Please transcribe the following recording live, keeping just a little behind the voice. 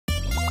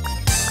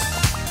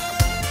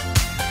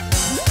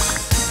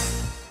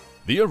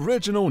The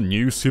original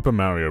New Super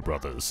Mario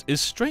Bros.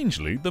 Is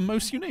strangely the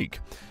most unique.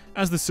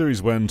 As the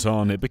series went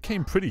on, it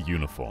became pretty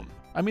uniform.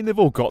 I mean, they've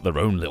all got their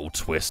own little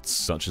twists,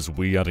 such as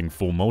Wii adding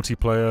full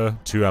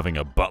multiplayer, 2 having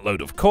a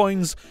buttload of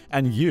coins,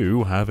 and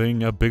you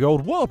having a big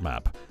old world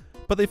map.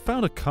 But they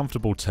found a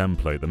comfortable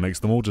template that makes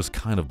them all just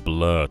kind of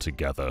blur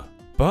together.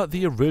 But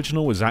the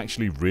original is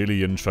actually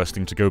really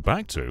interesting to go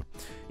back to.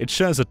 It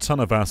shares a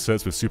ton of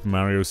assets with Super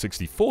Mario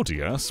 64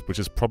 DS, which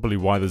is probably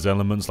why there's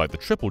elements like the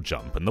triple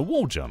jump and the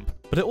wall jump.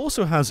 But it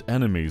also has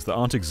enemies that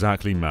aren't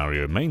exactly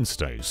Mario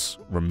mainstays.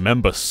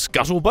 Remember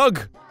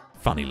Scuttlebug?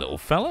 Funny little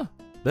fella.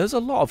 There's a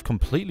lot of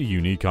completely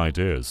unique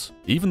ideas.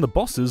 Even the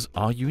bosses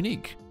are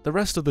unique. The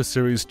rest of the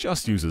series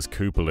just uses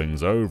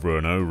Koopalings over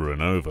and over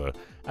and over,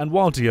 and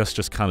while DS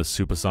just kinda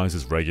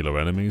supersizes regular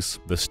enemies,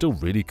 they're still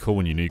really cool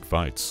and unique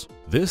fights.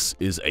 This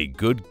is a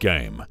good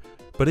game,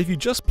 but if you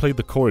just played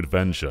the core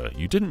adventure,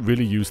 you didn't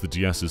really use the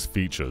DS's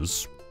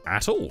features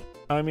at all.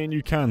 I mean,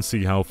 you can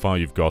see how far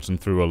you've gotten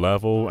through a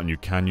level, and you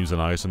can use an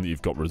item that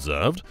you've got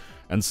reserved,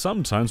 and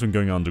sometimes when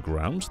going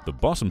underground, the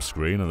bottom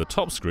screen and the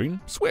top screen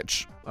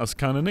switch. That's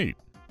kinda neat.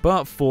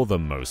 But for the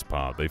most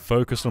part, they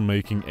focused on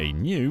making a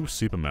new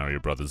Super Mario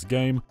Bros.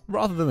 Game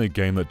rather than a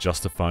game that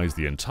justifies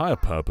the entire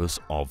purpose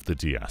of the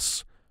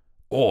DS.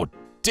 Or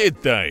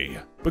did they?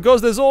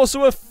 Because there's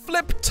also a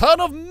flip ton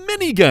of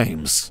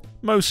mini-games!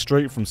 Most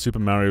straight from Super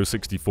Mario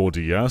 64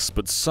 DS,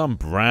 but some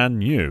brand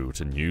new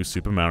to New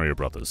Super Mario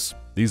Bros.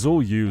 These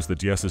all use the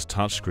DS's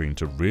touchscreen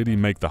to really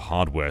make the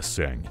hardware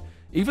sing.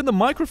 Even the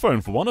microphone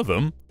for one of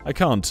them. I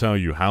can't tell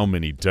you how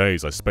many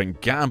days I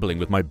spent gambling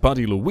with my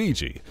buddy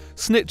Luigi,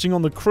 snitching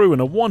on the crew in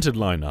a wanted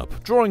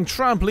lineup, drawing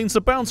trampolines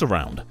to bounce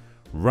around.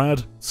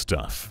 Rad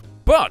stuff.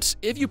 But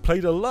if you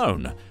played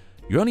alone,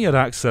 you only had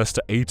access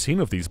to 18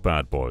 of these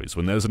bad boys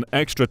when there's an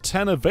extra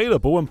 10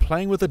 available when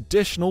playing with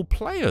additional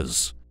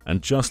players.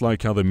 And just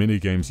like how the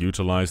minigames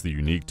utilize the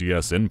unique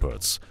DS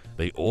inputs,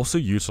 they also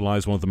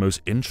utilize one of the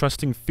most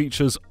interesting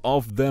features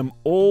of them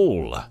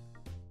all: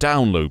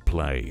 download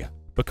play.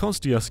 Because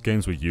DS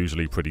games were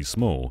usually pretty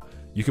small,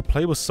 you could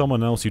play with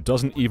someone else who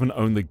doesn't even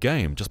own the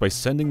game just by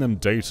sending them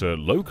data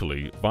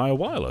locally via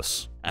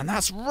wireless. And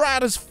that's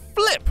rad as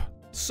flip!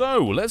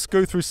 So, let's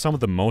go through some of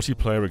the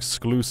multiplayer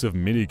exclusive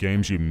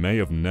minigames you may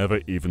have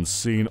never even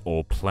seen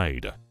or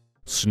played.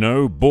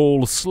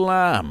 Snowball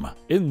Slam!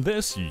 In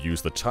this, you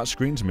use the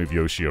touchscreen to move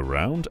Yoshi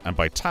around, and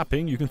by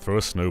tapping you can throw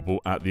a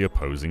snowball at the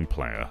opposing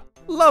player.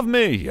 Love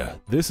me!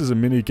 This is a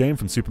minigame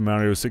from Super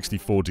Mario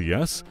 64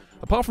 DS.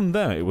 Apart from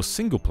there, it was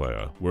single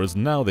player, whereas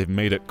now they've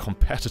made it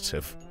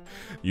competitive.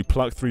 You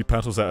pluck 3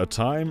 petals at a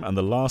time, and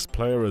the last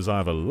player is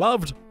either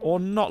loved or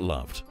not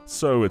loved.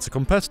 So it's a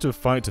competitive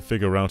fight to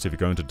figure out if you're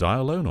going to die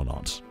alone or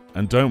not.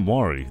 And don't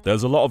worry,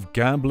 there's a lot of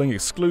gambling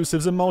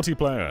exclusives in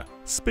multiplayer.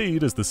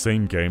 Speed is the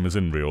same game as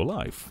in real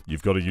life.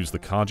 You've got to use the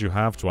card you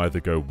have to either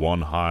go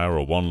one higher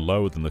or one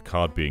lower than the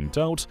card being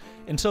dealt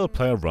until a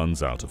player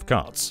runs out of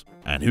cards.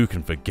 And who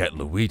can forget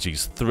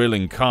Luigi's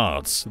thrilling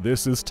cards?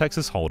 This is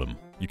Texas Hold'em.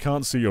 You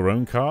can't see your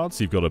own cards,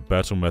 you've got to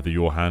bet on whether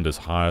your hand is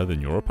higher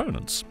than your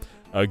opponent's.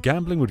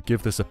 Gambling would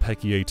give this a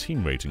PEGI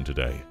 18 rating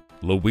today.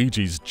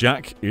 Luigi's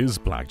Jack is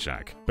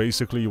Blackjack.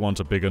 Basically, you want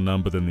a bigger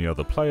number than the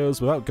other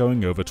players without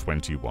going over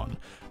 21.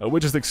 We're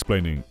just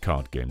explaining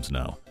card games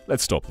now.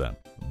 Let's stop there.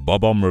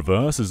 Bob-omb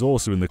Reverse is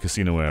also in the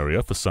casino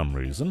area for some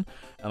reason,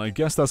 and I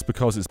guess that's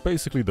because it's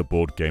basically the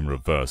board game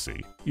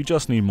Reversey. You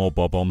just need more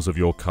bob-ombs of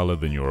your color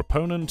than your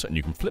opponent, and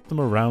you can flip them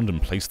around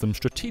and place them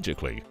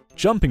strategically.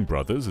 Jumping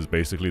Brothers is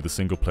basically the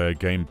single-player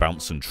game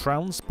Bounce and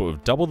Trounce, but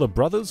with double the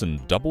brothers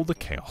and double the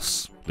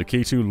chaos.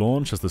 Lakitu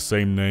Launch has the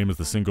same name as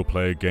the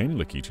single-player game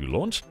Lakitu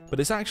Launch, but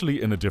it's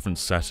actually in a different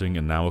setting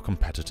and now a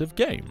competitive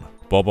game.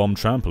 Bob-omb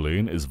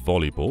Trampoline is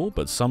volleyball,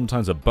 but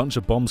sometimes a bunch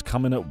of bombs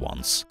come in at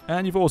once.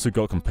 And you've also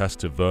got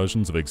competitive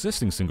versions of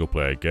existing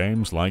single-player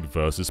games like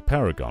Versus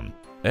Paragon.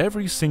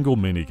 Every single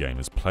minigame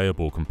is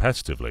playable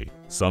competitively.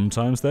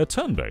 Sometimes they're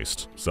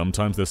turn-based,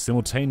 sometimes they're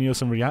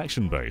simultaneous and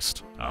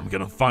reaction-based. I'm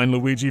gonna find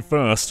Luigi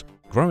first!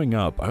 Growing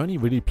up, I only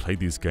really played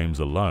these games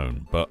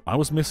alone, but I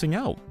was missing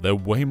out. They're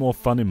way more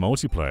fun in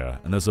multiplayer,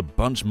 and there's a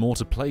bunch more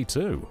to play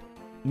too.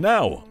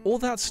 Now, all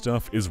that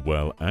stuff is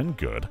well and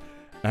good.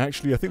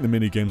 Actually, I think the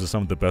minigames are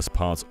some of the best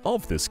parts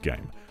of this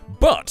game.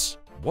 But,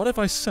 what if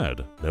I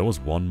said there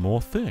was one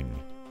more thing?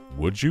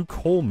 Would you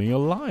call me a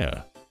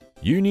liar?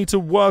 You need to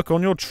work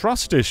on your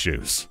trust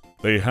issues.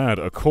 They had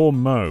a core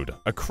mode,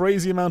 a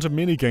crazy amount of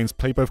minigames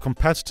played both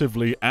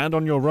competitively and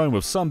on your own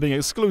with some being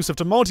exclusive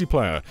to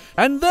multiplayer,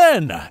 and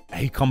then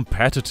a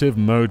competitive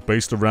mode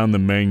based around the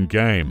main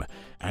game.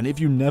 And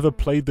if you never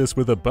played this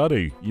with a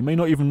buddy, you may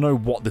not even know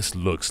what this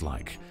looks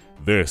like.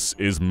 This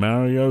is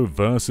Mario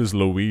vs.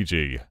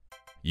 Luigi.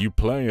 You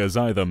play as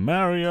either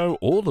Mario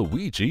or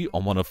Luigi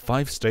on one of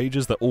 5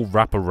 stages that all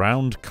wrap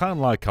around, kinda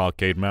like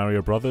Arcade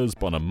Mario Bros,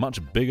 but on a much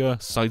bigger,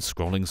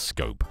 side-scrolling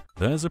scope.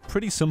 There's a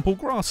pretty simple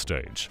grass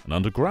stage, an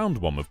underground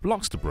one with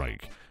blocks to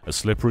break, a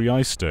slippery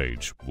ice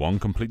stage, one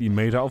completely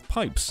made out of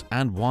pipes,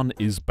 and one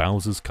is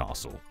Bowser's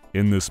Castle.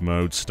 In this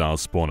mode,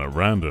 stars spawn at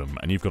random,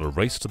 and you've got to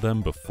race to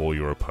them before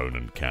your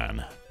opponent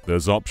can.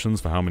 There's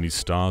options for how many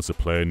stars a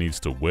player needs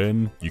to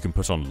win, you can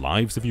put on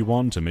lives if you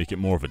want to make it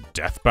more of a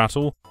death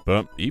battle,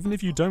 but even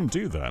if you don't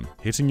do that,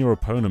 hitting your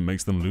opponent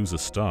makes them lose a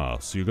star,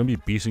 so you're going to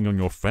be beating on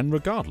your friend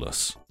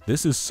regardless.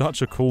 This is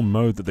such a cool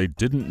mode that they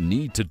didn't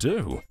need to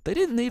do. They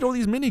didn't need all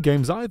these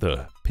minigames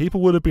either.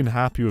 People would have been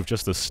happy with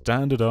just a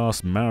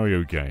standard-ass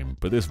Mario game,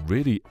 but this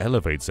really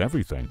elevates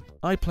everything.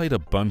 I played a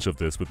bunch of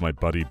this with my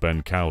buddy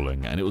Ben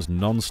Cowling, and it was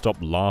non-stop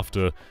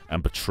laughter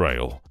and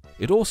betrayal.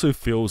 It also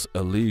feels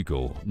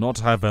illegal not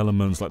to have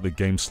elements like the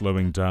game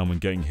slowing down when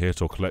getting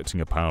hit or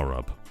collecting a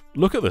power-up.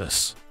 Look at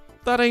this!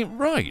 That ain't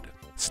right!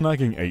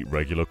 Snagging 8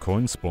 regular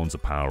coins spawns a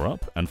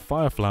power-up, and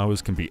fire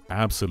flowers can be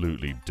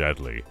absolutely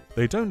deadly.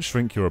 They don't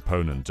shrink your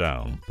opponent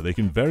down, but they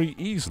can very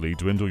easily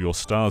dwindle your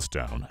stars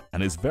down,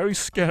 and it's very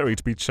scary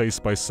to be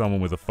chased by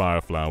someone with a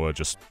fire flower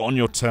just on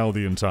your tail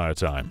the entire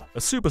time. A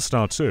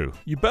superstar too.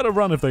 You better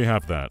run if they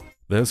have that.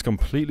 There's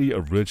completely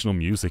original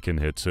music in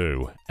here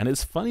too, and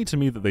it's funny to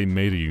me that they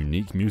made a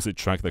unique music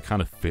track that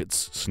kind of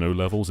fits snow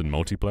levels in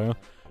multiplayer,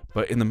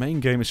 but in the main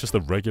game it's just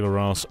the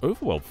regular-ass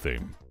overworld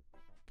theme.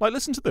 Like,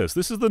 listen to this.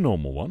 This is the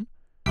normal one.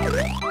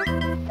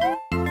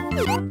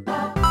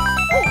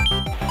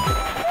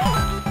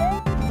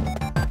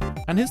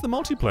 And here's the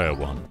multiplayer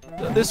one.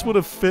 This would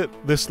have fit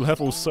this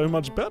level so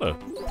much better.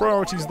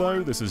 Priorities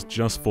though, this is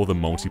just for the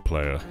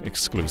multiplayer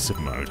exclusive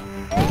mode.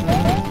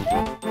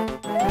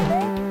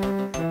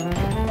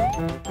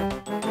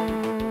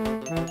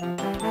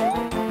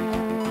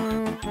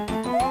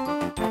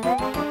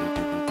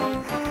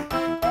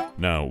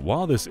 Now,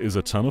 while this is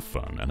a ton of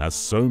fun and has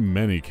so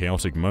many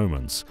chaotic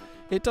moments,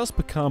 it does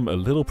become a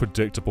little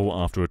predictable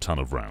after a ton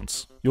of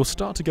rounds. You'll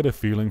start to get a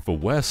feeling for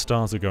where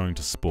stars are going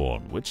to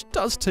spawn, which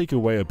does take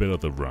away a bit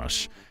of the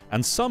rush,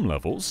 and some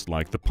levels,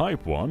 like the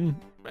pipe one,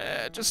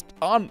 just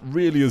aren't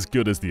really as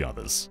good as the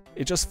others.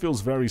 It just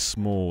feels very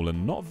small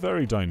and not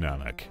very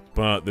dynamic.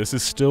 But this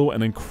is still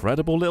an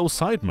incredible little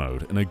side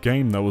mode in a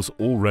game that was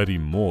already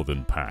more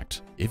than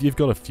packed. If you've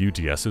got a few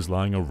DSs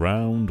lying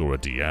around, or a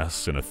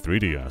DS and a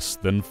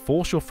 3DS, then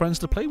force your friends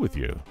to play with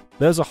you.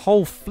 There's a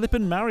whole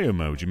flippin' Mario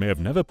mode you may have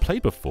never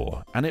played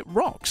before, and it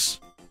rocks!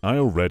 I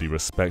already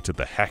respected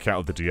the heck out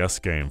of the DS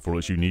game for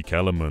its unique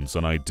elements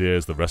and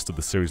ideas the rest of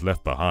the series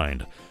left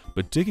behind,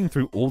 but digging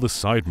through all the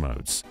side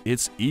modes,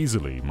 it's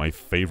easily my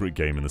favorite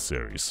game in the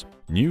series.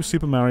 New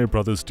Super Mario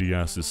Bros.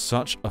 DS is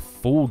such a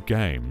full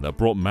game that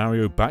brought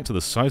Mario back to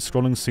the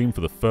side-scrolling scene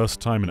for the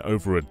first time in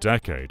over a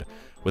decade,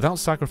 without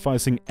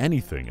sacrificing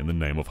anything in the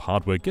name of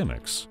hardware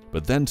gimmicks,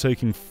 but then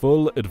taking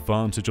full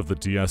advantage of the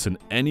DS in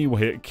any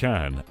way it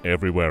can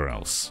everywhere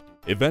else.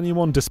 If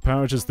anyone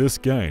disparages this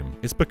game,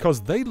 it's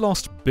because they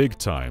lost big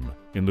time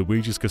in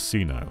Luigi's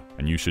Casino,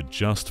 and you should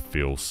just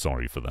feel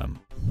sorry for them.